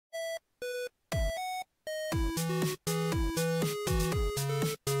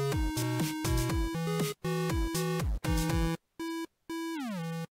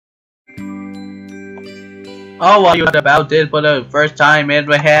Oh, well, you heard about this for the first time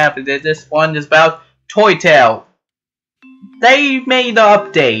ever have. This one is about Toytale. They made the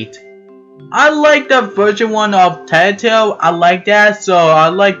update. I like the version 1 of Toytale. I like that, so I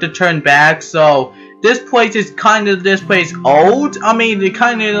like to turn back. So this place is this place old. I mean, it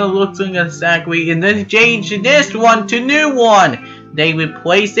kind of looks like exactly, and then change this one to new one. They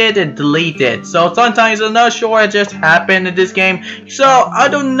replace it and delete it. So sometimes I'm not sure what just happened in this game. So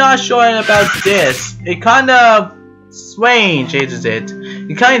I'm not sure about this. It kind of strange, isn't it?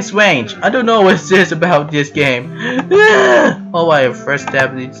 It's kind of strange. I don't know what this about this game. Oh, wait, first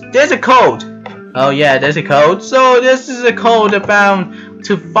step. There's a code. Oh yeah, there's a code. So this is a code I found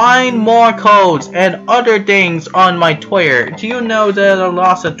to find more codes and other things on my Twitter. Do you know there are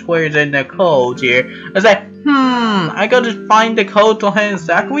lots of Twitters in the code here? I was like, I gotta find the code to him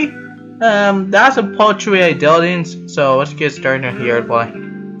exactly. That's a portrait I didn't. So let's get started here, boy.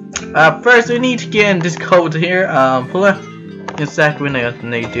 First we need to get in this code here. Pull up exactly what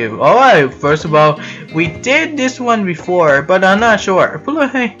they do. Alright, first of all, we did this one before, but I'm not sure. Pull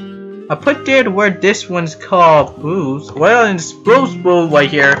up, hey. I put there where this one's called boost. Well, in this boost right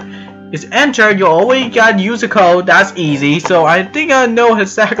here is enter. You always gotta use a code. That's easy. So I think I know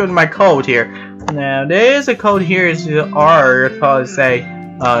exactly my code here. Now there is a code here. Is R called say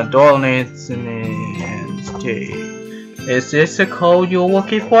Dorlance and Is this the code you're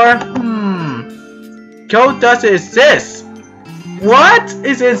looking for? Code doesn't exist. What?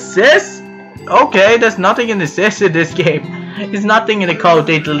 It exists? Okay, there's nothing in exist in this game. There's nothing in the code.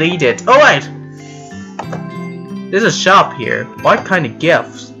 They deleted. Oh wait. There's a shop here. What kind of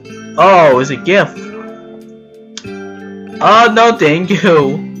gifts? Oh, it's a gift. Oh no, thank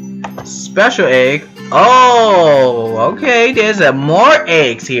you. Special egg. Oh, okay. There's more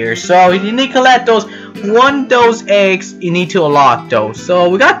eggs here. So you need to collect those. One of those eggs, you need to unlock those. So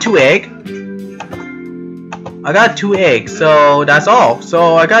we got 2 eggs. I got 2 eggs, so that's all.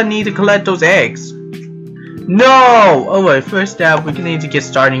 So I need to collect those eggs. No! Oh wait, first step, we need to get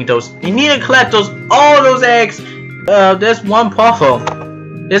starting those. You need to collect all those eggs. There's one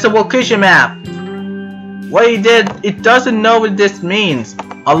problem. There's a location map. What he did, it doesn't know what this means.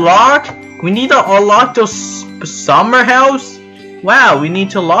 Unlock? We need to unlock those summer house? Wow, we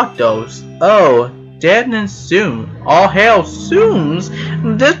need to lock those. Oh, dead and soon. All hell soons.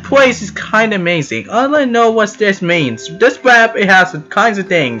 This place is kind of amazing. I don't know what this means. This map, it has kinds of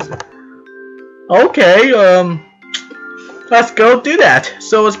things. Okay, let's go do that.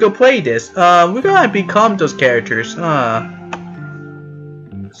 So let's go play this. We're gonna become those characters.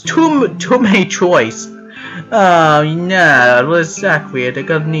 It's too many choice. Nah, well, exactly. They're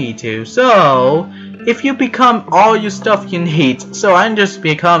gonna need to. So, if you become all your stuff you need, so I just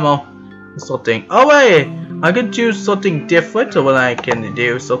become something. Oh wait, I can do something different, so when I can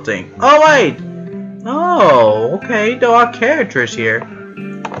do something. Oh wait. Oh, okay. There are characters here.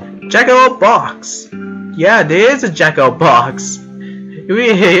 Jackal box. Yeah, there is a jackal box.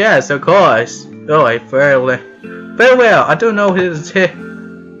 Yes, of course. Oh, wait, very well. I don't know his.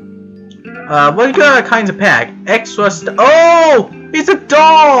 What kinds of pack? Extra oh, it's a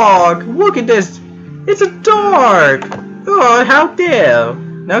dog. Look at this. It's a dog. Oh, how dare.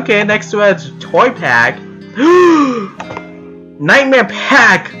 Okay, next to it, toy pack. Nightmare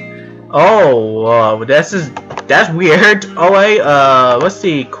pack. Oh, that's weird. Oh wait, let's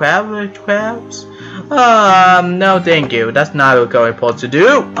see, crabs. No, thank you. That's not what I'm supposed to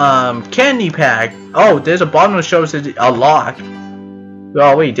do. Candy pack. Oh, there's a bottom that shows it a lock.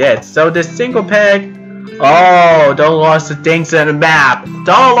 Oh, we did. So this single pack. Oh, don't lost the things in the map.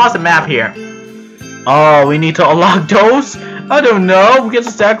 Don't lost the map here. Oh, we need to unlock those. I don't know. We get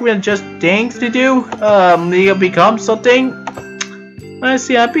exactly just things to do. We'll become something. Let's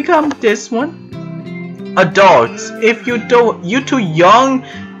see. I become this one. Adults, if you're too young,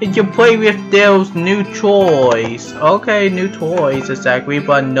 you can play with those new toys. Okay, new toys exactly,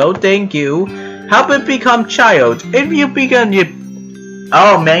 but no thank you. How about become child? If you become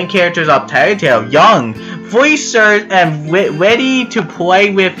main characters of Toytale, young, fully served and ready to play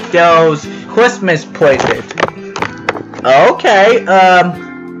with those Christmas presents. Okay,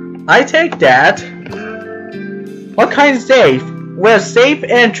 I take that. What kind of safe? Where safe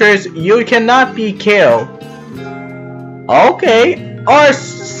enters, you cannot be killed. Okay. Or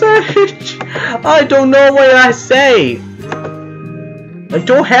search. I don't know what I say. I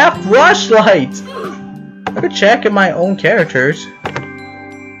don't have flashlight. I could check in my own characters.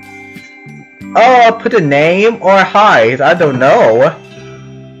 Oh, I put a name or hide. I don't know.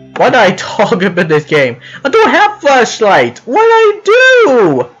 What I talk about this game? I don't have flashlight. What I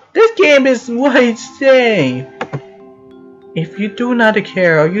do? This game is what I say. If you do not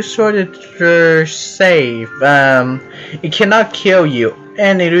care, are you sure that you're safe? It cannot kill you,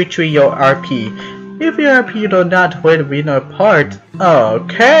 and it retrieve your RP. If your RP do not win winner apart,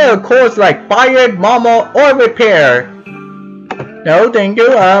 okay, of course, like fired, mama, or repair. No, thank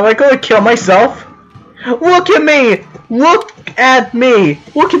you. I'm gonna kill myself. Look at me! Look at me!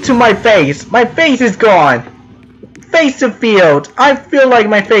 Look into my face! My face is gone! Face the field! I feel like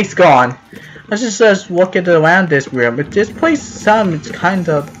my face gone! I just walking around this room, but this place sounds kind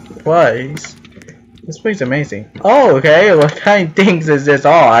of place. This place is amazing. Oh, okay, what kind of things is this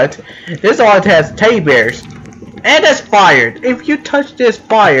art? This art has teddy bears. And it's fired! If you touch this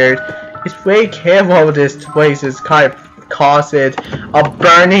fired, it's very careful with this place is kind of cause it a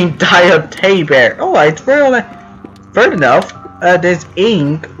burning diode teddy bear. Alright, fair enough. There's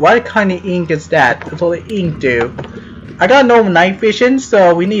ink. What kind of ink is that? What will the ink do? I got no night vision,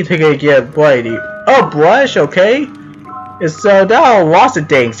 so we need to get bloody. Oh, brush, okay. So there are lots of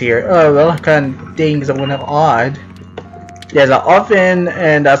things here. Oh, what kind of things are one of odd? There's an oven,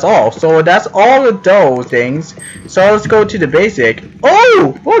 and that's all. So that's all of those things. So let's go to the basic.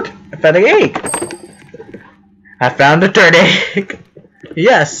 Oh, look! I found an egg. I found a third egg.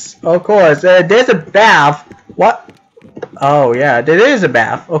 Yes, of course. There's a bath. What? Oh yeah, there is a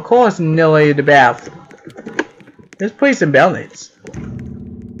bath. Of course, nearly the bath. This place in balance.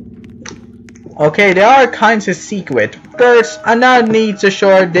 Okay, there are kinds of secret. First, I now need to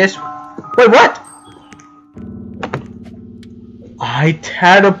show this. Wait, what? I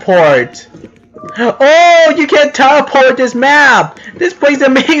teleport. Oh, you can teleport this map. This place is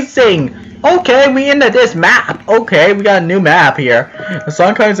amazing. Okay, we into this map. Okay, we got a new map here.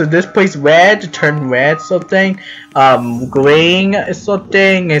 Sometimes this place red, turn red something. Green is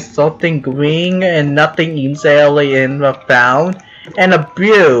something green and nothing easily in the found. And a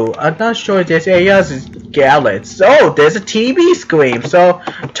blue. I'm not sure this area is galaxies. Oh, there's a TV screen. So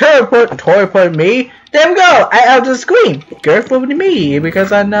teleport me. There we go. I out the screen. Good for me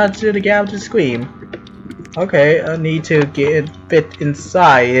because I'm not to get out the screen. Okay, I need to get fit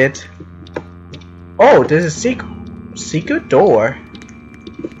inside it. Oh, there's a secret door.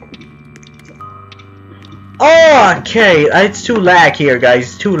 Oh, okay, it's too lag here,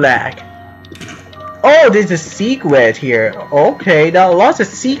 guys. Too lag. Oh, there's a secret here. Okay, there are lots of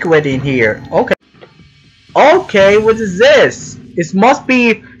secret in here. Okay. Okay, what is this? It must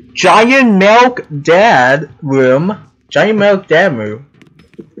be Giant Milk Dad room. Giant Milk Dad room.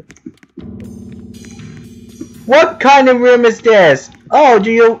 What kind of room is this? Oh,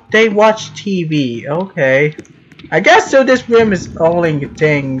 they watch TV? Okay. I guess so this room is only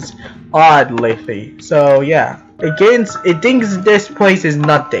things odd lately. So yeah. It thinks this place is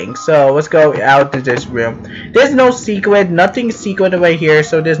nothing. So let's go out to this room. There's no secret, nothing secret right here,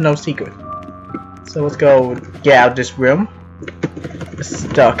 so there's no secret. So let's go get out this room.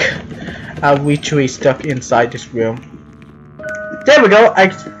 Stuck. I'm literally stuck inside this room. There we go. I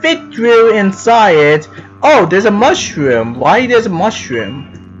fit through inside it. Oh, there's a mushroom. Why there's a mushroom?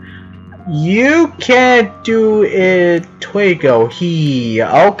 You can't do it, Twinkle.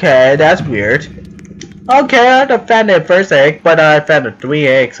 Okay, that's weird. Okay, I found the first egg, but I found the 3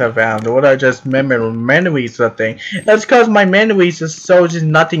 eggs I found. What I just memories something. That's because my memories is so just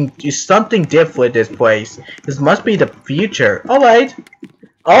nothing. Is something different this place. This must be the future. Alright.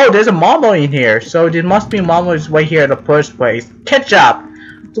 Oh, there's a marble in here. So there must be marbles right here in the first place. Ketchup.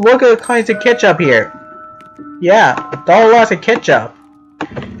 So what are the kinds of ketchup here? Yeah, there are lots of ketchup.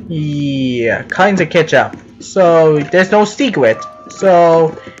 Yeah, kinds of ketchup. So there's no secret.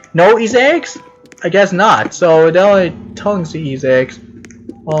 So no Easter eggs? I guess not. So there are tons of Easter eggs.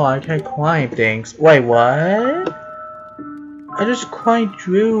 Oh, I can't climb things. Wait, what? I just climbed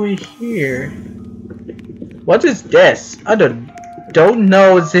through here. What is this? I don't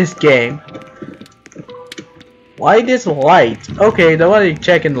know this game. Why this light? Okay, nobody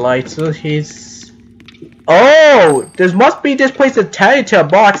checking the light. So he's. Oh, there must be this place a Toytale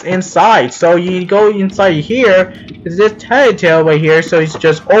box inside. So you go inside here. There's this Toytale right here. So it's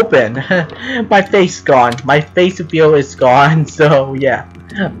just open. My face gone. My face view is gone. So yeah,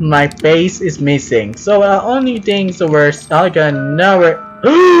 my face is missing. So only things that were like another.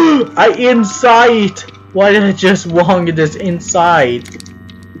 I inside. Why did I just walk this inside?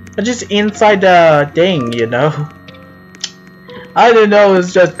 I just inside the thing, you know. I don't know,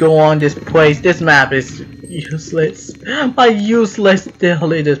 let's just go on this place. This map is useless. My useless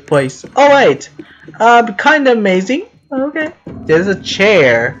still in this place. Oh wait, kinda amazing. Okay, there's a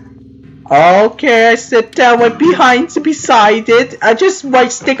chair. Okay, I sit down right beside it. I just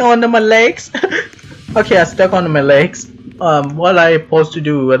stick onto my legs. Okay, I stuck onto my legs. What am I supposed to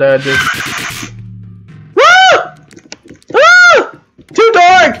do with this? Woo!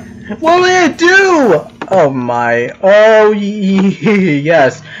 What will it do? Oh my. Oh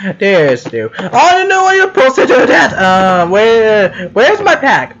yes. There's do. I don't know why you're supposed to do that. Where's my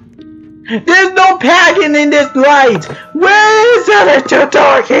pack? There's no packing in this light. Where is it? It's too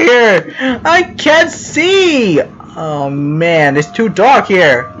dark here. I can't see. Oh man, it's too dark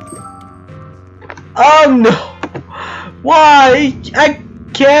here. Oh no. Why? I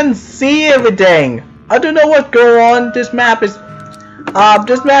can't see everything. I don't know what's going on. This map is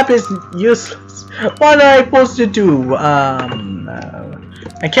useless. What am I supposed to do?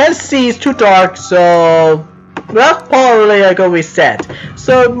 I can't see. It's too dark. So, well, probably I go reset.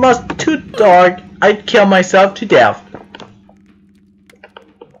 So it must be too dark. I'd kill myself to death.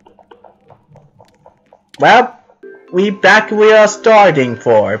 Well, we are starting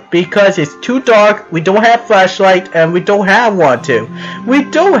for, because it's too dark, we don't have flashlight, and we don't have one to. We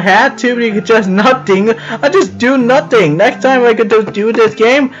don't have to, we can just nothing. I just do nothing. Next time I could just do this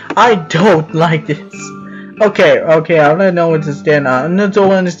game, I don't like this. Okay, I don't know what to stand on. I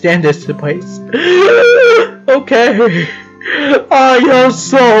don't understand this place. Okay. I am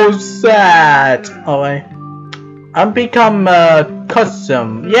so sad. Alright. I'm become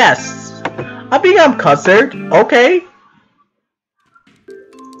custom. Yes. I become custard. Okay.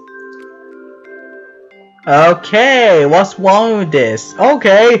 Okay, what's wrong with this?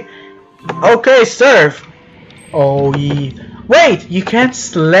 Okay. Okay, surf. Oh, wait, you can't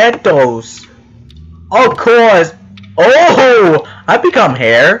sled those. Of course. Oh, I become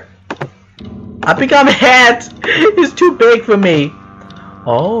hair. I become hat. It's too big for me.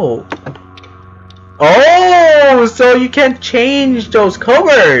 Oh. Oh, so you can change those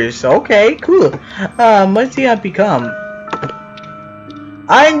covers. Okay, cool. Let's see how I become.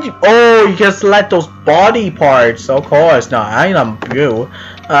 Oh, you can select those body parts. Of course not. I am blue.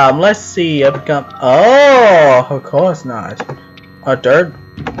 Let's see. I become. Oh, of course not. A dirt.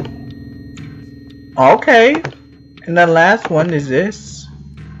 Okay. And the last one is this.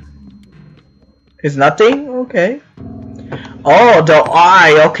 Is nothing. Okay. Oh, the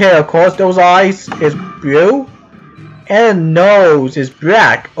eye. Okay, of course, those eyes is blue, and nose is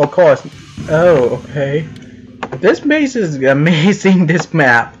black. Of course. Oh, okay. This maze is amazing. This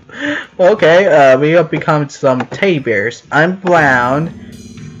map. Okay, we have become some teddy bears. I'm brown,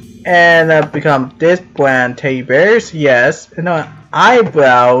 and I've become this brown teddy bears. Yes, and our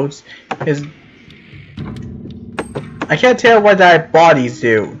eyebrows is. I can't tell what our bodies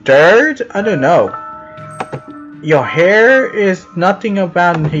do. Dirt? I don't know. Your hair is nothing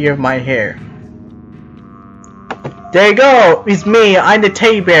about here. My hair. There you go. It's me. I'm the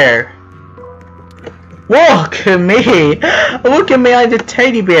teddy bear. Look at me. Look at me. I'm the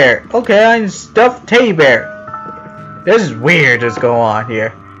teddy bear. Okay, I'm the stuffed teddy bear. This is weird. What's going on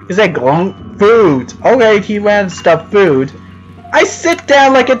here? It's like food. Okay, he ran stuffed food. I sit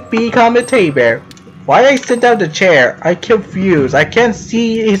down like it become a teddy bear. Why I sit down the chair? I confused. I can't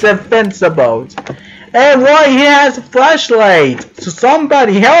see his invincible. And why he has a flashlight? So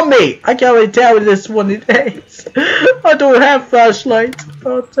somebody help me! I can't really tell what this one is. I don't have flashlight.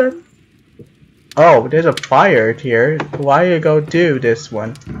 Oh, there's a fire here. Why you go do this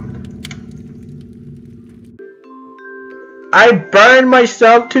one? I burned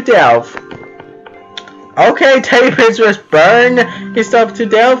myself to death. Okay, Taperis just burn himself to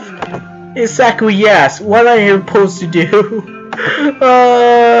death. Exactly, yes. What are you supposed to do?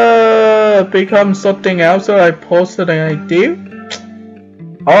 Become something else that I posted and I do?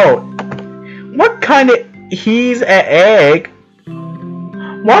 Oh. What kind of... He's an egg?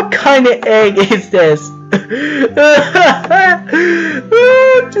 What kind of egg is this?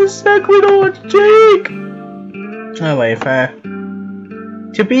 Just like we don't want to take. Oh wait, fair.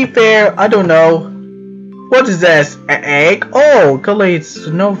 To be fair, I don't know. What is this? An egg? Oh, clearly it's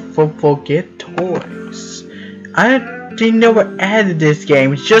no forget toys. I didn't never added this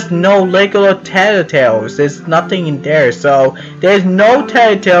game. It's just no regular Toytales. There's nothing in there, so there's no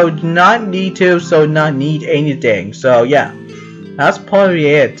Toytale. Do not need to, so not need anything. So yeah, that's probably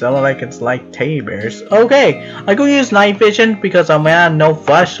it. I don't like it's like teddy bears. Okay, I go use night vision because I'm at no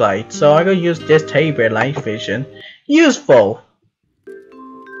flashlight, so I go use this teddy bear night vision. Useful.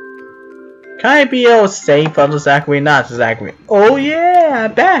 Can I be all safe on Zachary? Not Zachary. Oh yeah,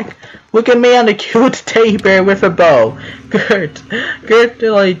 I'm back. Look at me on the cute teddy bear with a bow. Good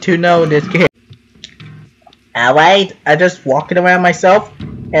to know this game. Alright, I just walking around myself,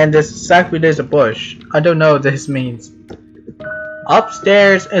 and this Zachary there's a bush. I don't know what this means.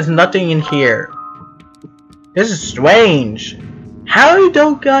 Upstairs is nothing in here. This is strange. How you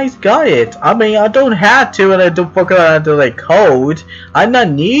don't guys got it? I mean, I don't have to, and I don't forget how to like code. I not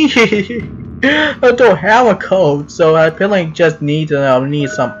need. I don't have a code, so I feel like just need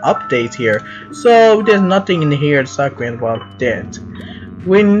some updates here. So there's nothing in here talking about that.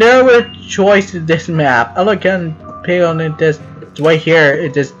 We never choice this map. I can pick on it this right here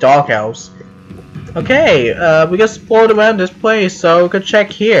in this doghouse. Okay, we can explore around this place, so we can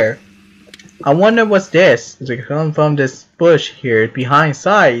check here. I wonder what's this. Does it come from this bush here behind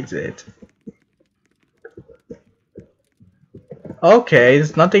sides it? Okay,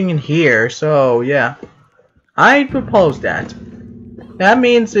 there's nothing in here, so yeah. I propose that. That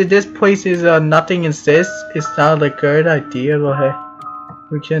means that this place is nothing exists. It's not a good idea.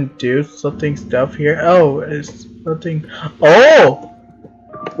 We can do something stuff here. Oh, it's nothing. Oh!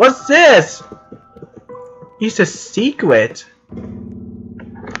 What's this? It's a secret.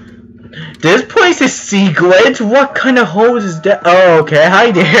 This place is secret? What kind of hole is that? Oh, okay.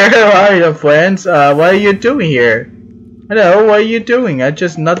 Hi there. Hi, friends. What are you doing here? Hello, what are you doing?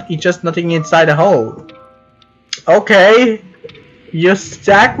 Just nothing inside the hole. Okay. You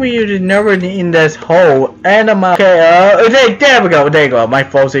stuck me, you're never in this hole. And I'm okay, there we go, there you go. My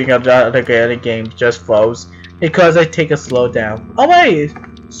frozen of the game just froze. Because I take a slow down. Oh wait!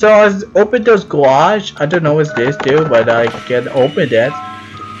 So I open those garage. I don't know what this do, but I can open that.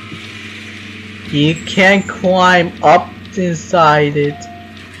 You can climb up inside it.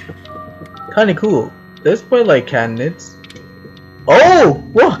 Kinda cool. This way like cannons. Oh,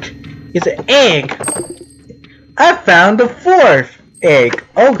 look! It's an egg! I found the fourth egg.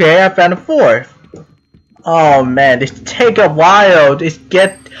 Okay, I found the fourth. Oh man, this take a while. This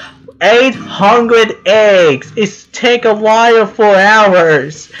get 800 eggs. It's take a while for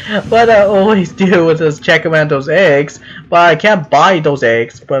hours. What I always do is just check around those eggs. But I can't buy those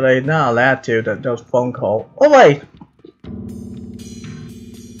eggs. But I'm not allowed to. Those phone calls. Oh wait.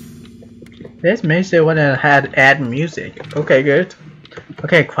 This makes it when I had add music. Okay, good.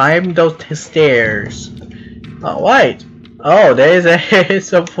 Okay, climb those stairs. Oh wait. Oh, there's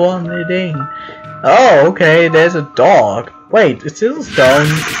it's a funny thing. Oh, okay, there's a dog. Wait, it's still stone.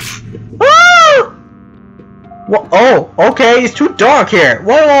 Ah! Well, oh, okay, it's too dark here.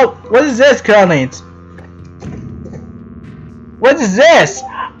 What is this, Colin? What is this?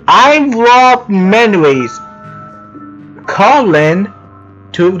 I love memories. Colin,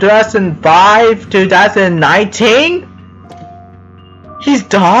 2005, 2019. He's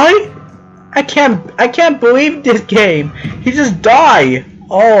died? I can't believe this game. He just died.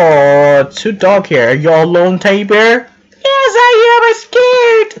 Oh, too dark here. You're alone, Teddy Bear? Yes, I am. I'm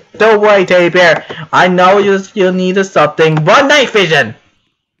scared. Don't worry, Teddy Bear. I know you need something. But night vision.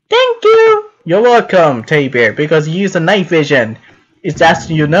 Thank you. You're welcome, Teddy Bear, because you use the night vision. It's as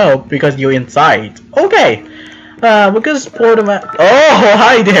you know because you're inside. Okay. We're gonna explore the map. Oh,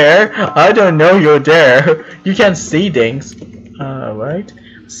 hi there. I don't know you're there. You can see things. Right.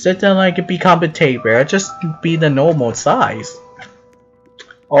 Sit down like a become a teddy bear. Just be the normal size.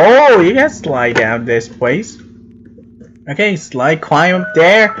 Oh, you can slide down this place. Okay, slide, climb up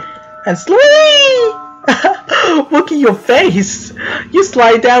there, and slide. Look at your face. You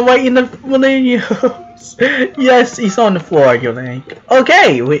slide down right in the Yes, it's on the floor. You think?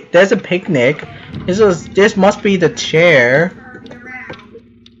 Okay, wait, there's a picnic. This must be the chair.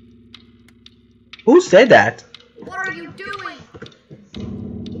 Who said that? What are you doing?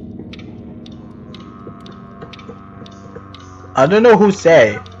 I don't know who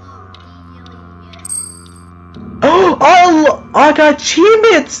say. Oh, I got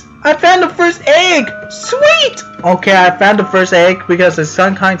achievements! I found the first egg! Sweet! Okay, I found the first egg because there's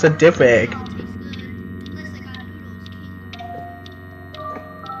some kinds of different egg.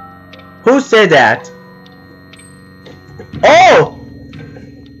 Who said that? Oh!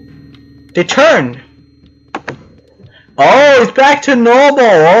 They turn. Oh, it's back to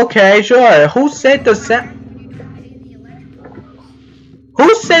normal. Okay, sure. Who said the sound?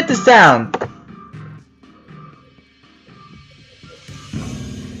 Who said the sound?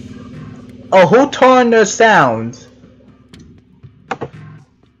 Oh, who turned the sound?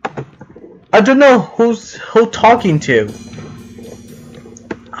 I don't know who talking to.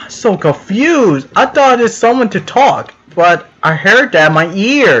 I'm so confused. I thought it's someone to talk, but I heard that in my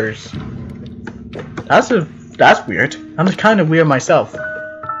ears. That's weird. I'm just kind of weird myself.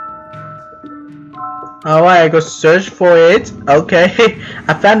 Alright, I go search for it. Okay,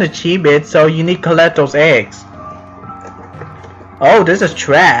 I found the achievement, so you need to collect those eggs. Oh, this is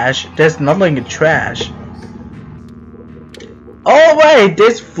trash. There's nothing in trash. Oh wait,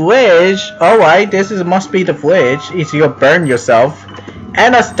 this fridge. Alright, must be the fridge. It's you burn yourself.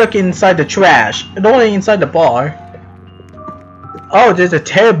 And I stuck inside the trash. And only inside the bar. Oh, there's a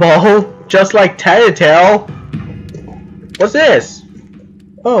table. Just like Toytale. What's this?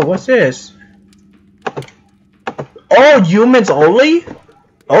 Oh, what's this? Oh, humans only?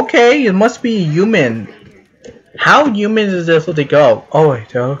 Okay, it must be human. How human is this to go? Oh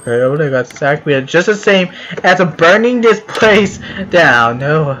wait, okay, oh my god, exactly just the same as burning this place down.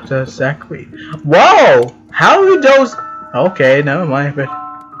 No, exactly. Whoa! How are those? Okay, never mind. But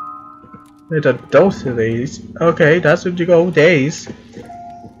it's a dose of these. Okay, that's what you go days.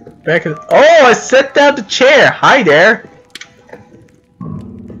 Back in. Oh, I set down the chair. Hi there.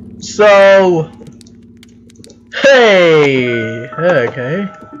 So, hey, okay.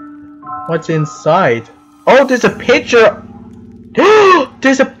 What's inside? Oh, there's a picture.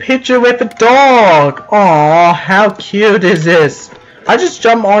 There's a picture with a dog. Aw, how cute is this? I just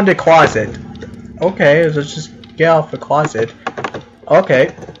jumped on the closet. Okay, let's just get off the closet.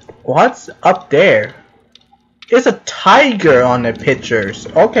 Okay, what's up there? There's a tiger on the pictures.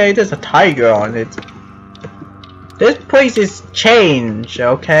 Okay, there's a tiger on it. This place is changed,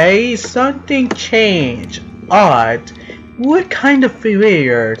 okay? Something changed. Odd. What kind of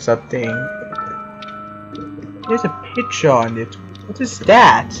familiar or something? There's a picture on it. What is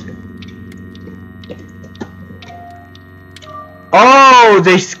that? Oh,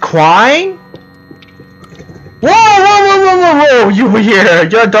 they're crying? Whoa, whoa, whoa, whoa, whoa, whoa! You were here.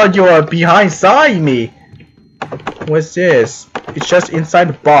 You thought you were behind me. What's this? It's just inside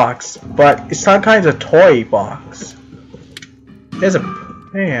the box, but it's some kind of toy box. There's a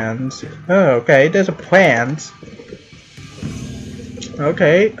plant. Oh, okay, there's a plant.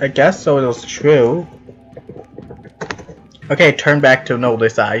 Okay, I guess so. It was true. Okay, turn back to normal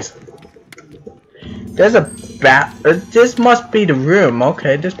size. There's a this must be the room.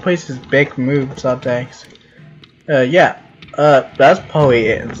 Okay, this place is big move something. Yeah. That's probably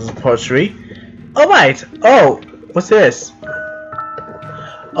it. This is upholstery. Alright. Oh, what's this?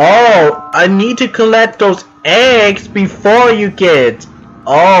 Oh, I need to collect those eggs before you get.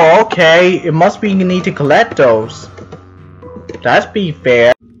 Oh, okay. It must be you need to collect those. That's be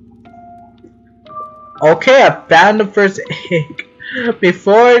fair. Okay, I found the first egg.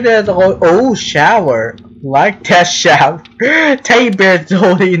 Before there's oh shower. Like that shower. Teddy bear's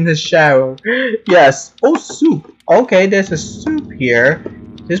totally in the shower. Yes. Oh, soup. Okay, there's a soup here.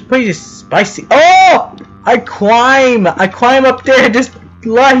 This place is spicy. Oh! I climb up there. This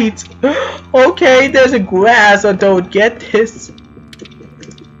light. Okay, there's a grass. I don't get this.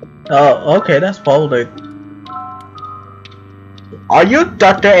 Oh, okay, that's folded. Are you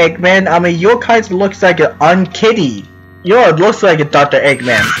Dr. Eggman? I mean, your kind looks like an unkitty. Yours looks like a Dr.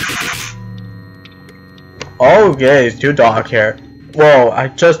 Eggman. Okay, it's too dark here. Whoa, I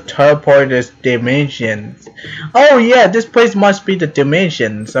just teleported this dimensions. Oh yeah, this place must be the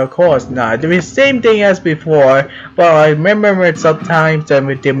dimensions. Of course not. The same thing as before, but I remember sometimes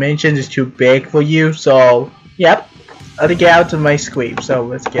the dimensions is too big for you, so yep. I'll get out of my screen. So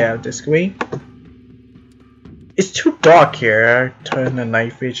let's get out the screen. It's too dark here. Turn the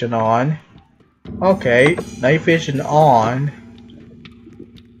night vision on. Okay, night vision on.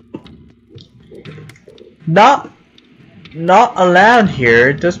 Not allowed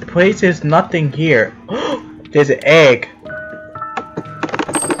here. This place is nothing here. There's an egg.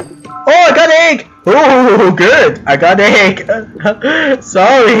 Oh, I got an egg! Oh, good! I got an egg!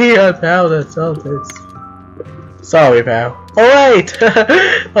 Sorry, I found it. Sorry, pal. Alright!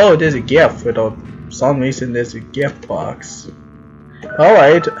 Oh, there's a gift. For some reason, there's a gift box.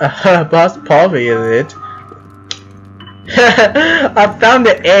 Alright, that's probably it. I found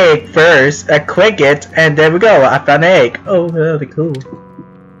the egg first. I click it, and there we go. I found an egg. Oh, really cool.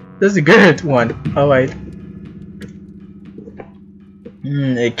 This is a good one. Alright.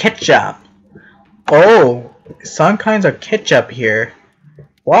 Ketchup. Oh, some kinds of ketchup here.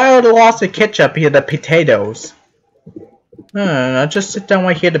 Why are there lots of ketchup here? The potatoes. I'll just sit down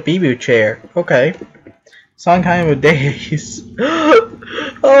right here, the BB chair. Okay. Some kind of days.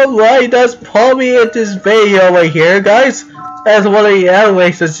 Alright, that's probably it this video right here, guys. As one of the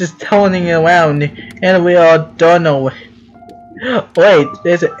anyways is just turning around and we are done away. Wait,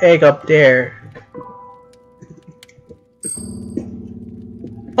 there's an egg up there.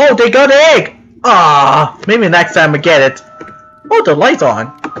 Oh, they got an egg! Ah, maybe next time I get it. Oh, the light's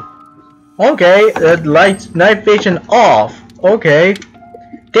on. Okay, the night vision off. Okay.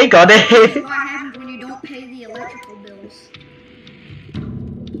 They got it. What happens when you don't pay the electrical bills?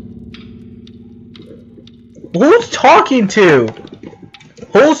 Who's talking to?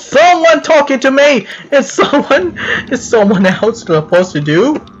 Who's someone talking to me? Is someone else supposed to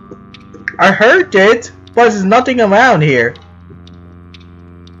do? I heard it, but there's nothing around here.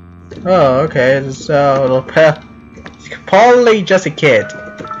 Oh, okay. So probably just a kid.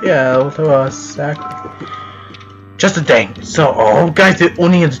 Yeah, a sec. Just a thing. So, guys, the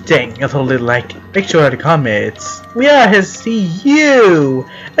only the thing. It's a little like. Make sure to comments. We are to see you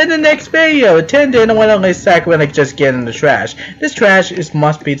in the next video. Attend in when I sack when I just get in the trash. This trash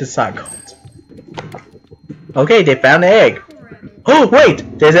must be the cycle. Okay, they found the egg. Oh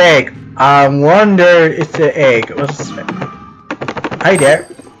wait, there's an egg. I wonder it's the egg. Hi there.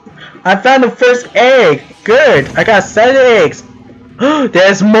 I found the first egg. Good. I got 7 eggs.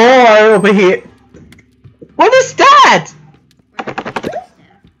 There's more over here. What is that?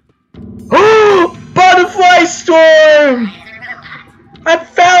 Oh, butterfly storm! I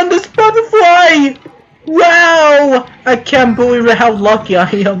found this butterfly! Wow! I can't believe how lucky I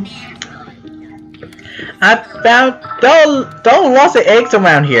am. I found don't lots of eggs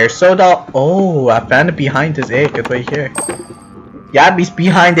around here, so I found it behind this egg. It's right here. Yeah, it's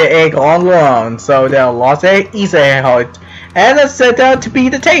behind the egg all along. So there are lots of Easter egg hunt. And I set out to be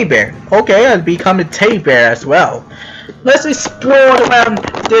the teddy bear. Okay, I'll become a teddy bear as well. Let's explore around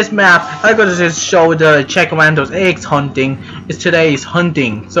this map. I'm gonna just check around those eggs hunting. It's today's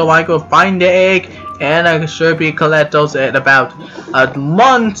hunting. So I go find the egg and I should be collect those at about a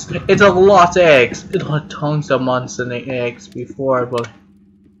month. It's a lot of eggs. It's tons of months in the eggs before I will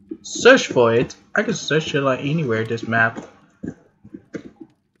search for it. I can search it like anywhere this map.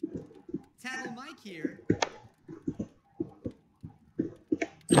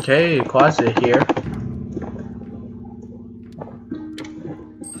 Okay, closet here.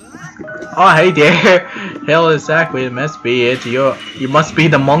 Oh, hey there. Hell, exactly. It must be it. You must be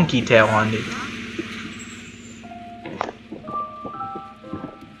the monkey tail on it.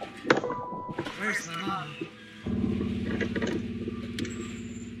 Where's my mom?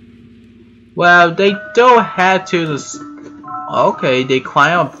 Well, they don't have to. Okay, they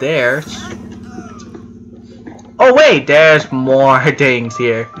climb up there. Oh wait, there's more things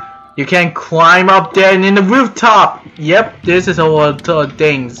here. You can climb up there and in the rooftop. Yep, this is all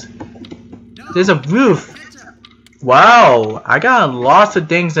things. There's a roof. Wow, I got lots of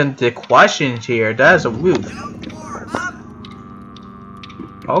things and the questions here. That's a roof.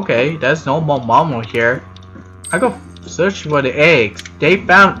 Okay, there's no more mama here. I go search for the eggs. They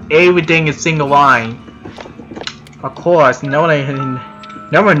found everything in single line. Of course, no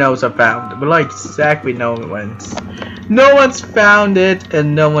one knows about it, but like exactly no one's found it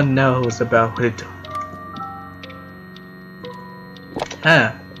and no one knows about it.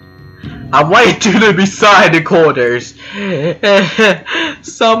 Huh. I'm way too beside the quarters.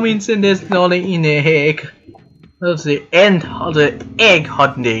 Something's in this only in the egg. That's the end of the egg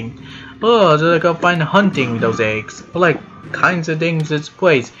hunting. Oh, so I go find hunting those eggs. Like kinds of things in this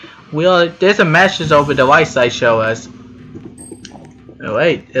place. There's a message over the right side show us. Oh,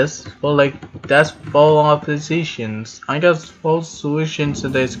 wait, it's for that's full of positions. I got full solutions to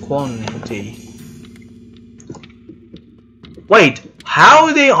this quantity. Wait, how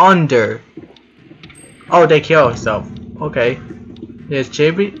are they under? Oh, they kill herself. Okay. There's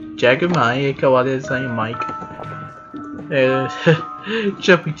Jagger Mike. What is that, Mike?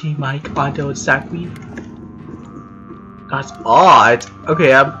 GPT Mike. I don't exactly. That's odd.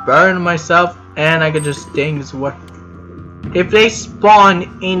 Okay, I burned myself, and I can just things what. If they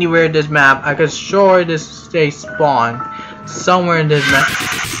spawn anywhere in this map, I can sure they spawn somewhere in this map.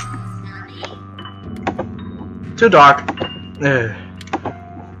 Too dark. Ugh.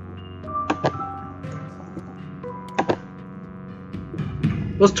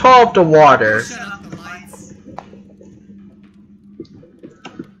 Let's turn off the water.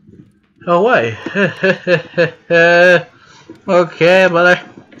 Oh wait. Okay, brother.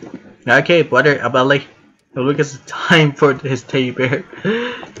 Okay, brother. Ability. Look, it's time for his teddy bear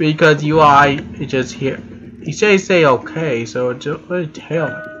because just here. He say okay, so just tell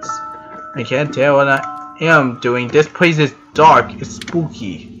me. I can't tell what I am doing. This place is dark, it's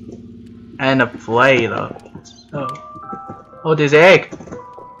spooky, and afraid of it. So, oh, this egg.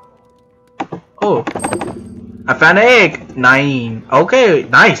 Oh, I found an egg. 9. Okay,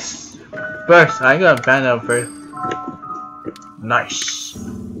 nice. First, I gotta find out first. Nice.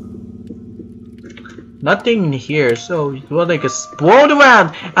 Nothing in here, so well they can explode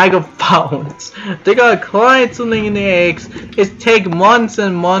around. I got found. They got climb something in the eggs. It take months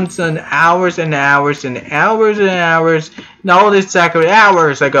and months and hours and hours and hours and hours. No, this exactly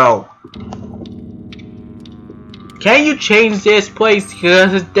hours ago. Can you change this place?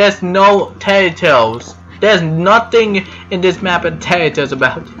 Because there's no Toytales. There's nothing in this map of Toytales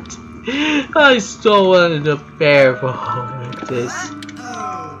about it. I still wanted to bear for all of this.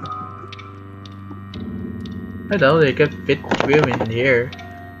 I know they could fit through in here.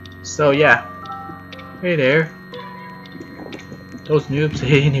 So yeah. Hey there. Those noobs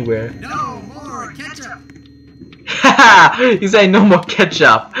anywhere. No more ketchup. You say no more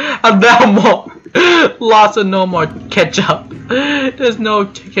ketchup. About more. Lots of no more ketchup. There's no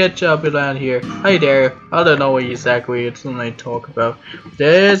ketchup around here. Hi there. I don't know what exactly it's when I talk about.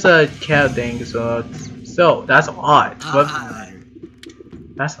 There's a cat thing, so that's odd. But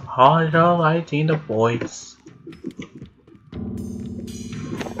that's odd though. I think the voice.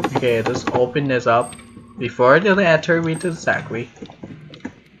 Okay, let's open this up before they enter me to Zachary.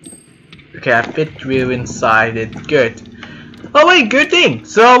 Okay, I fit through inside it. Good. Oh wait, good thing.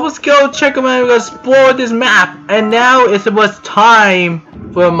 So let's go check them out and explore this map. And now it was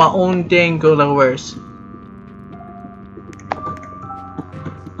time for my own thing go the worst.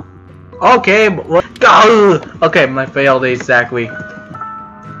 Okay, but what? Okay, my failed exactly.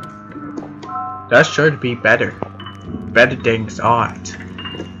 That's sure to be better. Better things aren't.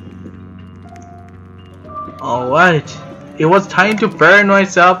 Alright. It was time to burn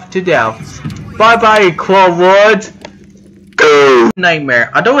myself to death. Bye bye, Clawwood.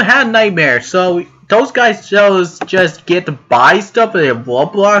 Nightmare. I don't have nightmare, so those guys just get to buy stuff in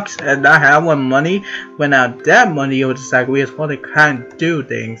Roblox and not have one money. When out that money over the Zachary is what they can't do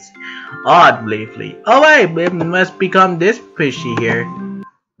things. Oddly. Alright, it must become this fishy here.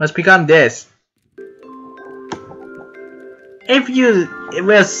 Must become this. If you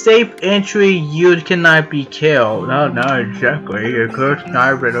with safe entry, you cannot be killed. Oh no, exactly. Of course,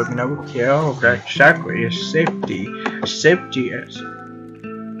 sniper will never kill. That exactly is safety. Safety is.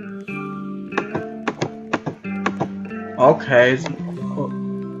 Okay.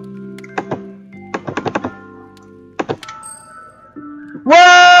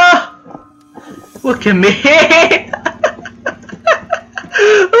 Whoa! Look at me!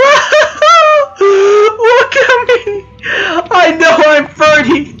 Look at me! I know I'm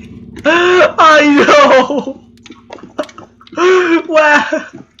 30! I know! Wow!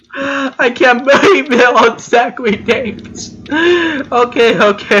 I can't believe it on Zachary names. Okay.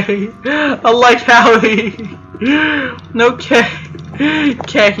 I like how he... Okay.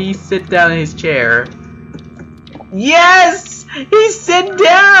 Can he sit down in his chair? Yes! He sit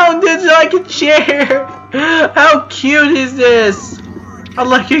down! There's like a chair! How cute is this? I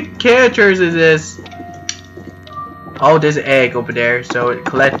like your characters in this. Oh, there's an egg over there, so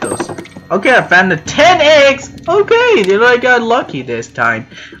collect those. Okay, I found the 10 eggs! Okay, I got lucky this time.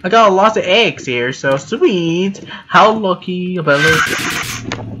 I got lots of eggs here, so sweet. How lucky about it?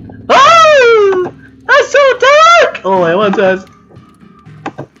 Oh! That's so dark! Oh, wait, what's this?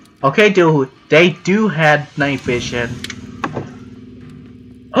 Okay, dude, they do have night vision.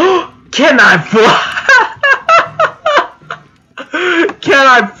 Oh, can I fly? Can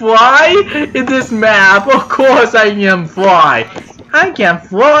I fly in this map? Of course I can fly. I can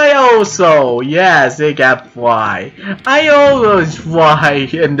fly also. Yes, I can fly. I always fly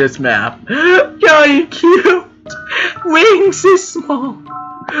in this map. You're cute. Wings is small.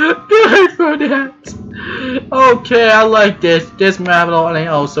 Good for that. Okay, I like this. This map is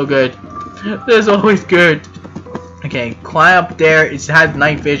also good. This is always good. Okay, climb up there. It has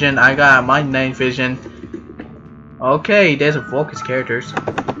night vision. I got my night vision. Okay, there's a focus characters.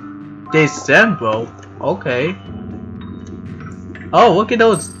 December. Okay. Oh, look at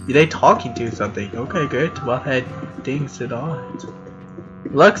those. They talking to something. Okay, good. What had things it on?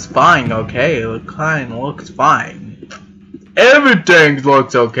 Looks fine. Okay, it kind of looks fine. Everything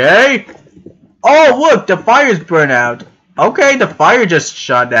looks okay. Oh, look, the fire's burned out. Okay, the fire just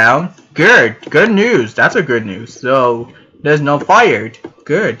shut down. Good news. That's a good news. So there's no fire.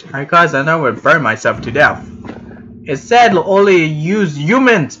 Good. Because I know I would burn myself to death. It said only use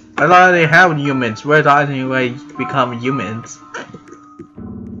humans. I thought they have humans. Where did anyway become humans?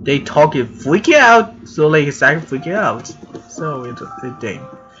 They talking freaking out, so they exactly freaking out. So it's a thing.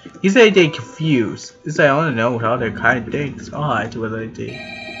 He said they confused. He said I want to know how they kind of things. Alright, what I did.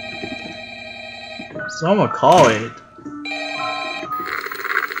 Someone call it.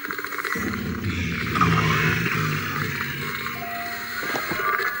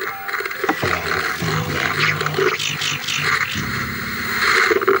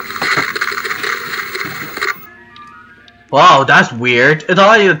 Wow, that's weird. It's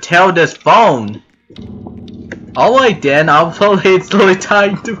all you tell this phone. Alright then, I'll probably it's really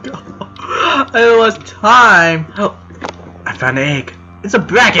time to go. It was time. Oh, I found an egg. It's a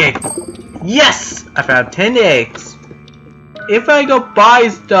black egg. Yes! I found 10 eggs. If I go buy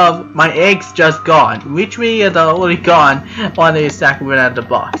stuff, my egg's just gone. Which means it's already gone on the exact rid of the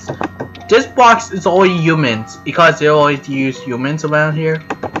box. This box is only humans because they always use humans around here.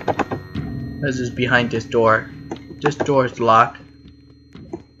 This is behind this door. This door is locked.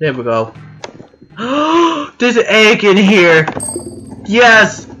 There we go. There's an egg in here.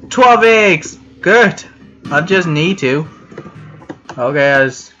 Yes, 12 eggs. Good. I just need to. Okay,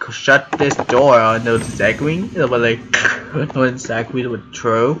 let's shut this door on the Zachary. It was like when Zachary would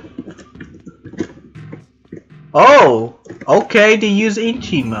throw. Oh, okay, they use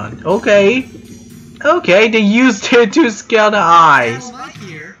achievement. Okay, they used it to scale the eyes.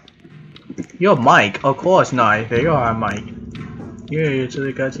 Your mic, of course not. You are a mic. Yeah, so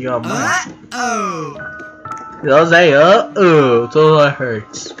because you're a mic. They'll say so it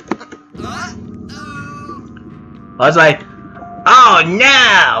hurts. I was like, oh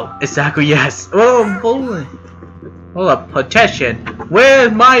no! Exactly, yes. Oh boy. Oh, protection.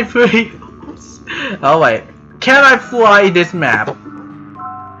 Where's my free? Oh wait. Can I fly this map?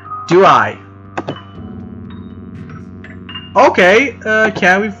 Do I? Okay,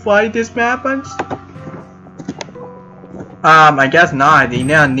 can we fly this map? I guess not. You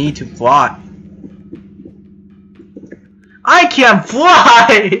now need to fly. I can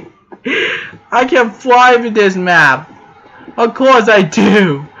fly! I can fly with this map. Of course I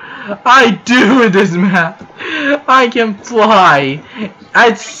do. I do with this map. I can fly. I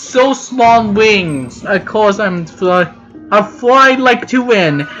have so small wings. Of course I fly like to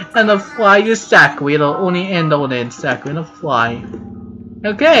win, and I fly the sack. It'll only end on the sack when I fly.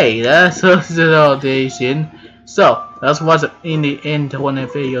 Okay, that's the audition. So that's what's in the end one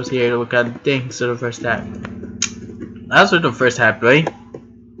of the videos here. We got things to the first half. That's the first half, right?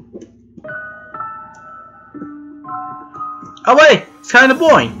 Oh wait, it's kind of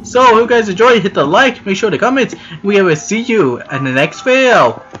boring. So if you guys enjoyed, hit the like, make sure to comment. We will see you in the next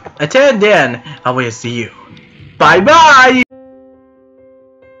video. Until then, I will see you. Bye bye.